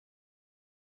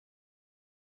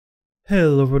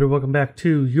Hello everybody, welcome back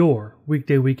to your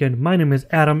weekday weekend. My name is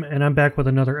Adam and I'm back with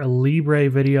another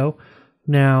Alibre video.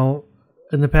 Now,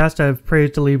 in the past I've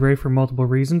praised Alibre for multiple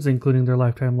reasons, including their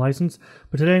lifetime license,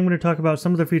 but today I'm going to talk about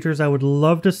some of the features I would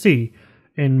love to see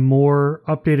in more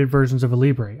updated versions of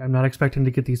Alibre. I'm not expecting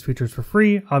to get these features for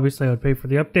free, obviously I would pay for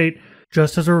the update.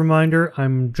 Just as a reminder,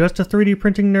 I'm just a 3D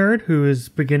printing nerd who is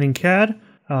beginning CAD.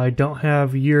 I don't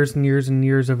have years and years and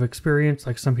years of experience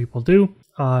like some people do.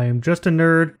 I'm just a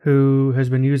nerd who has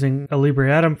been using Alibre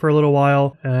Atom for a little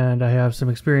while, and I have some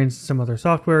experience in some other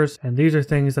softwares, and these are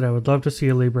things that I would love to see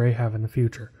Alibre have in the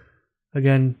future.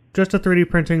 Again, just a 3D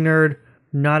printing nerd,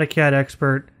 not a CAD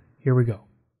expert. Here we go.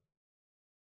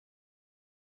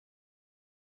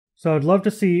 So I'd love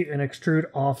to see an Extrude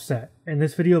Offset. In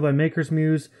this video by Maker's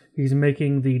Muse, he's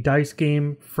making the dice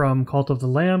game from Cult of the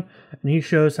Lamb, and he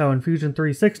shows how in Fusion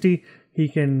 360, he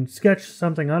can sketch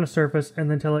something on a surface and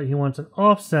then tell it he wants an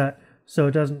offset so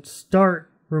it doesn't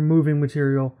start removing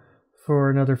material for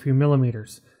another few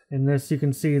millimeters. In this, you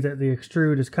can see that the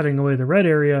extrude is cutting away the red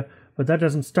area, but that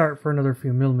doesn't start for another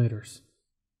few millimeters.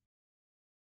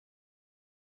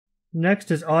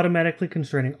 Next is automatically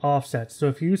constraining offsets. So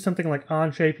if you use something like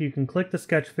Onshape, you can click the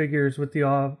sketch figures with the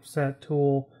offset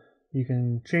tool. You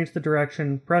can change the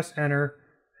direction, press enter,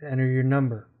 and enter your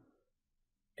number.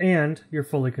 And you're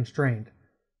fully constrained.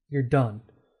 You're done.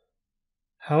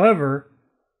 However,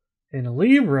 in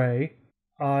Alibre,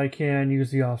 I can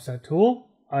use the offset tool.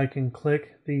 I can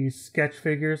click the sketch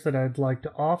figures that I'd like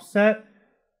to offset.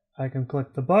 I can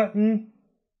click the button.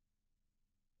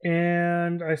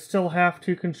 And I still have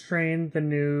to constrain the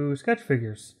new sketch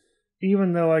figures,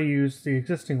 even though I use the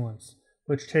existing ones,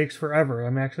 which takes forever.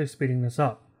 I'm actually speeding this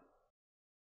up.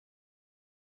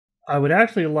 I would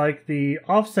actually like the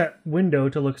offset window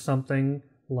to look something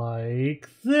like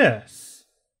this,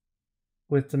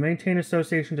 with the maintain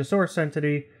association to source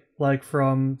entity, like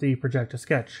from the project to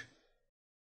sketch.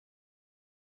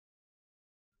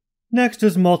 Next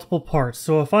is multiple parts.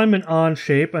 So if I'm in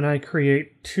Onshape and I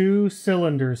create two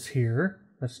cylinders here,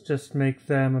 let's just make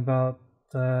them about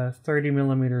 30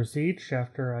 millimeters each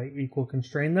after I equal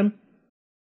constrain them.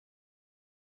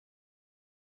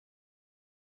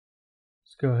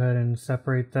 Let's go ahead and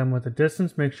separate them with a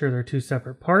distance, make sure they're two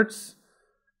separate parts,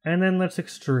 and then let's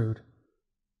extrude.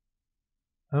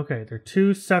 Okay, they're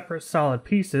two separate solid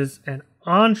pieces, and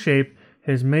Onshape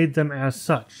has made them as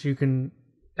such. You can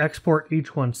export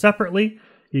each one separately.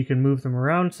 You can move them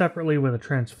around separately with a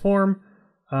transform.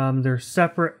 They're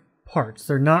separate parts.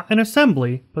 They're not an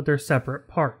assembly, but they're separate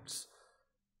parts.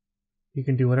 You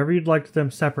can do whatever you'd like to them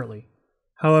separately.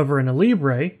 However, in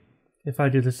Alibre, if I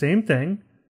do the same thing,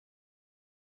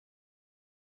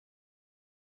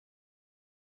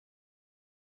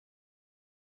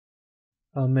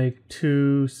 I'll make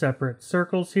two separate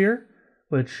circles here,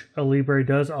 which Alibre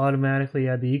does automatically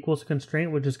add the equals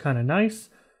constraint, which is kind of nice.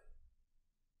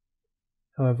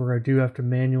 However, I do have to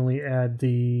manually add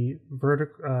the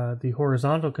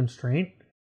horizontal constraint.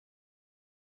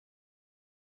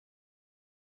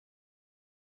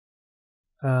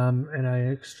 And I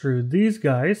extrude these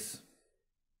guys.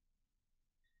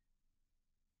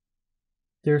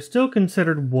 They're still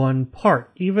considered one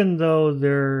part. Even though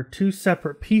they're two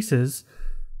separate pieces,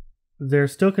 they're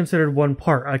still considered one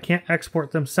part. I can't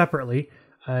export them separately.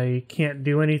 I can't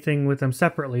do anything with them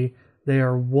separately. They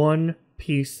are one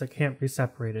piece that can't be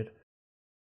separated.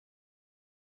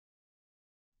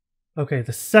 Okay,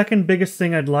 the second biggest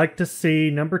thing I'd like to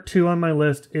see, number 2 on my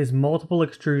list, is multiple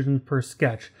extrusions per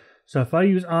sketch. So if I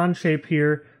use Onshape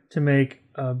here to make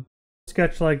a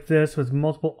sketch like this with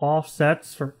multiple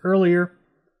offsets from earlier,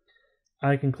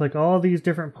 I can click all these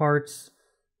different parts,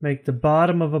 make the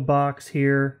bottom of a box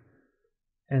here,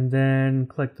 and then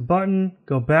click the button,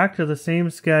 go back to the same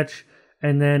sketch,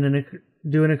 and then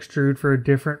do an extrude for a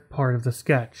different part of the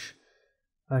sketch.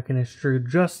 I can extrude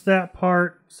just that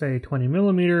part, say 20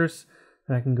 millimeters,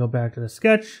 and I can go back to the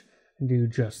sketch and do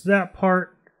just that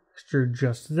part, extrude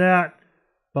just that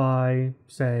by,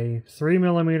 say, 3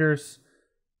 millimeters,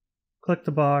 click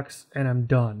the box, and I'm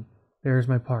done. There's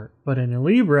my part. But in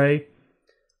Alibre,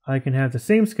 I can have the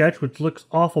same sketch, which looks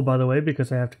awful, by the way,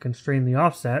 because I have to constrain the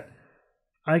offset.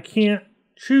 I can't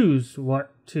choose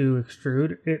what to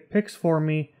extrude. It picks for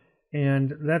me,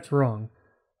 and that's wrong.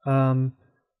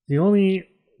 The only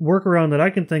workaround that I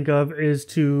can think of is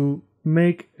to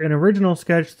make an original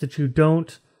sketch that you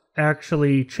don't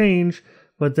actually change,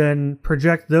 but then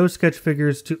project those sketch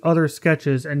figures to other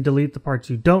sketches and delete the parts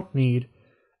you don't need,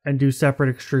 and do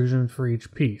separate extrusions for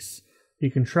each piece.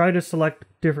 You can try to select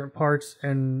different parts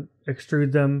and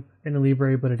extrude them in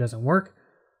Alibre, but it doesn't work.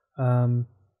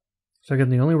 So again,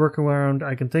 the only workaround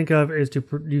I can think of is to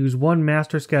use one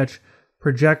master sketch,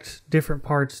 project different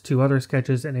parts to other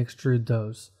sketches, and extrude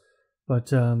those.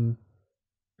 But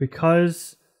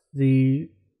because the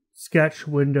sketch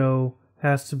window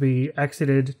has to be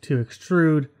exited to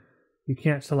extrude, you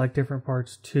can't select different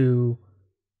parts to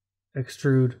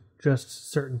extrude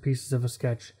just certain pieces of a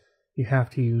sketch. You have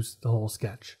to use the whole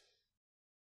sketch.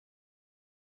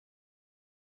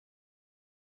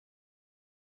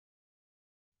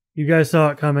 You guys saw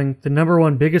it coming. The number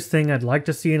one biggest thing I'd like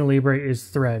to see in Alibre is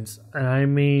threads. And I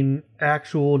mean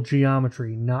actual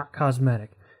geometry, not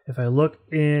cosmetic. If I look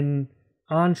in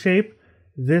Onshape,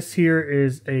 this here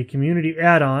is a community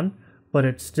add-on, but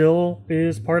it still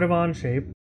is part of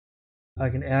Onshape. I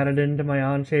can add it into my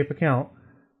Onshape account.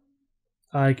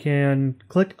 I can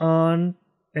click on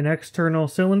an external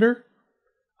cylinder.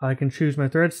 I can choose my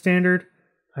thread standard.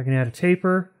 I can add a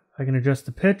taper. I can adjust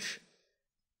the pitch.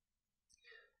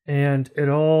 And it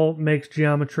all makes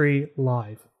geometry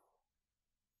live.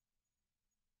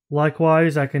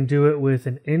 Likewise, I can do it with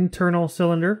an internal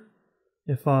cylinder.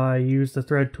 If I use the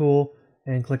thread tool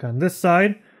and click on this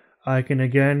side, I can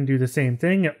again do the same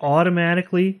thing. It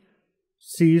automatically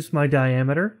sees my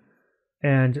diameter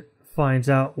and finds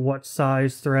out what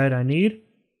size thread I need,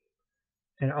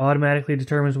 and automatically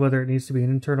determines whether it needs to be an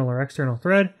internal or external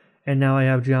thread, and now I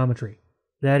have geometry.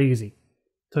 That easy.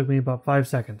 Took me about 5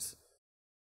 seconds.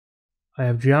 I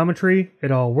have geometry,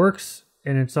 it all works,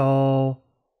 and it's all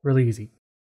really easy.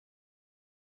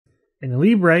 In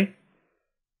Alibre,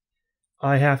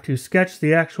 I have to sketch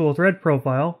the actual thread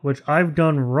profile, which I've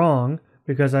done wrong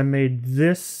because I made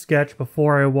this sketch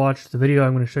before I watched the video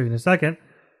I'm going to show you in a second.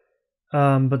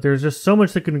 But there's just so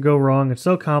much that can go wrong. It's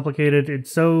so complicated.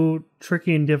 It's so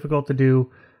tricky and difficult to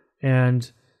do.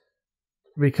 And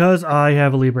because I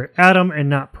have Alibre Atom and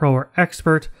not Pro or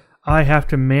Expert, I have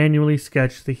to manually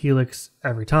sketch the helix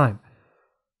every time.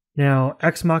 Now,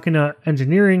 Machina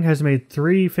Engineering has made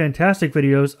 3 fantastic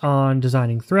videos on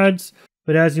designing threads,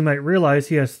 but as you might realize,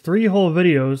 he has 3 whole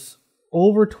videos,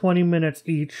 over 20 minutes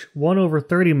each, one over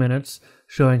 30 minutes,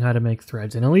 showing how to make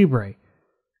threads in Alibre.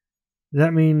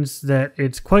 That means that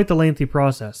it's quite the lengthy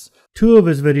process. 2 of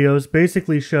his videos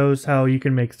basically shows how you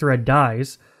can make thread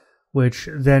dies, which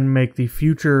then make the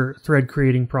future thread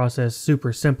creating process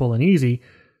super simple and easy,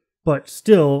 but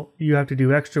still you have to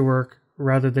do extra work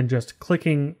rather than just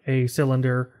clicking a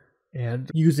cylinder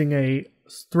and using a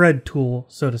thread tool,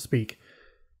 so to speak.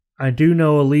 I do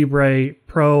know Alibre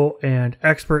Pro and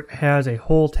Expert has a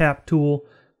hole tap tool,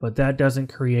 but that doesn't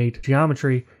create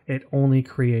geometry, it only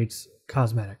creates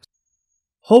cosmetics.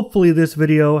 Hopefully this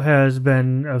video has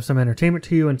been of some entertainment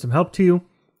to you and some help to you.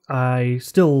 I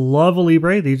still love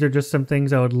Alibre. These are just some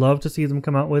things I would love to see them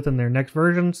come out with in their next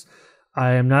versions.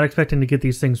 I am not expecting to get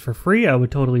these things for free. I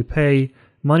would totally pay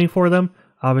money for them.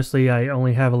 Obviously, I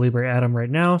only have Alibre Atom right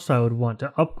now, so I would want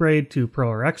to upgrade to Pro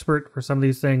or Expert for some of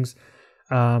these things.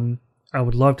 I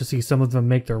would love to see some of them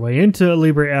make their way into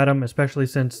Alibre Atom, especially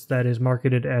since that is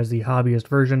marketed as the hobbyist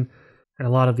version, and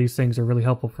a lot of these things are really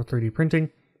helpful for 3D printing.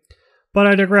 But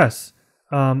I digress.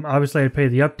 Obviously, I'd pay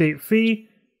the update fee,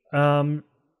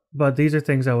 but these are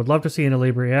things I would love to see in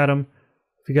Alibre Atom.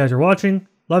 If you guys are watching,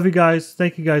 love you guys.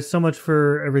 Thank you guys so much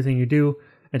for everything you do.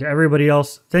 And to everybody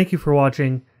else, thank you for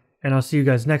watching, and I'll see you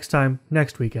guys next time,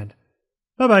 next weekend.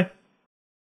 Bye-bye.